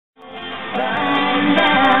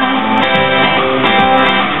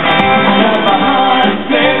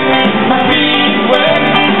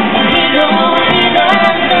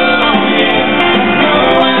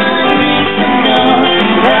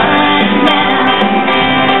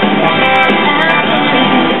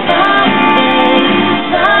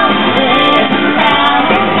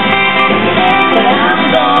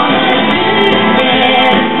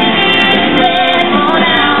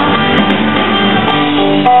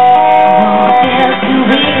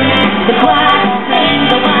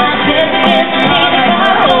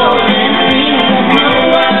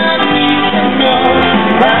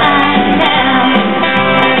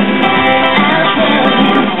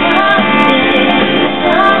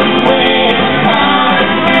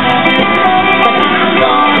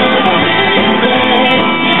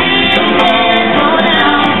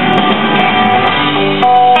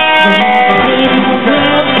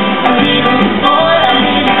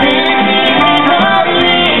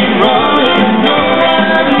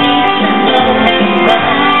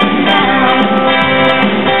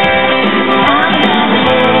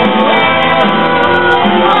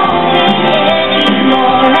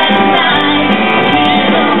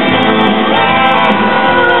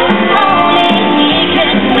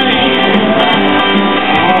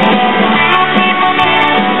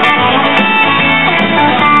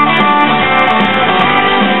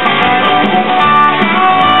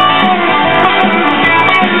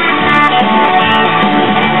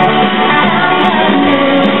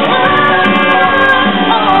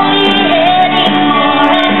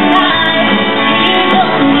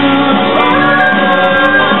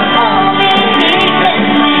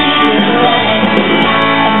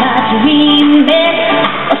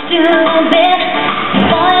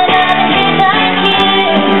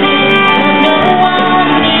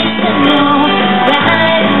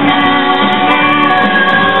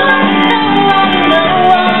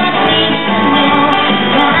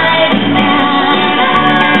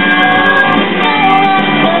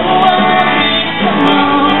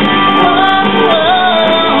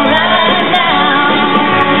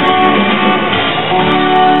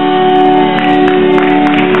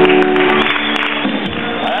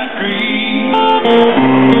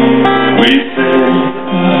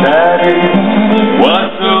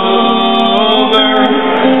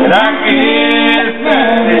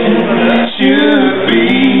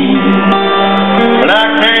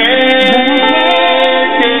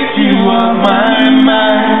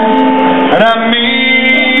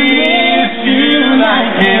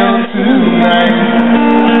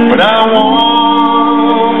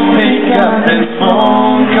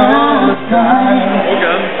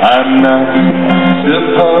I'm not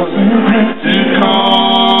supposed to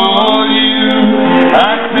call you. I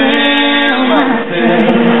feel myself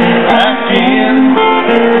back in.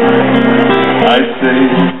 I say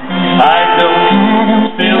I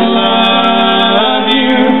don't still love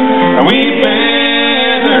you, and we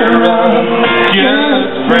better up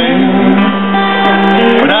just friends.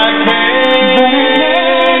 But I can't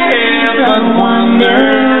help but wonder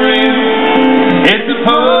if it's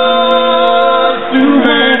supposed to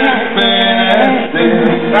hurt as bad as this.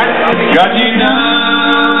 Got your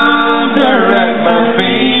number at my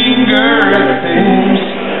fingertips.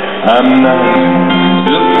 I'm not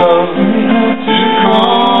supposed to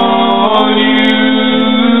call you.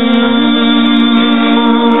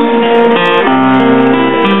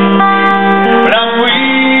 But I'm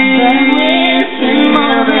wishing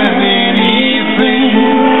more than anything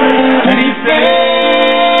that he's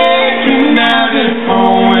taking out his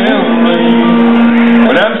phone ring.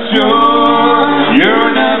 But I'm sure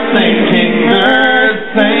you're not thinking the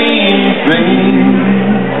same thing,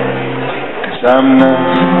 'cause I'm not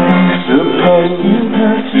supposed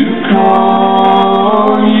to call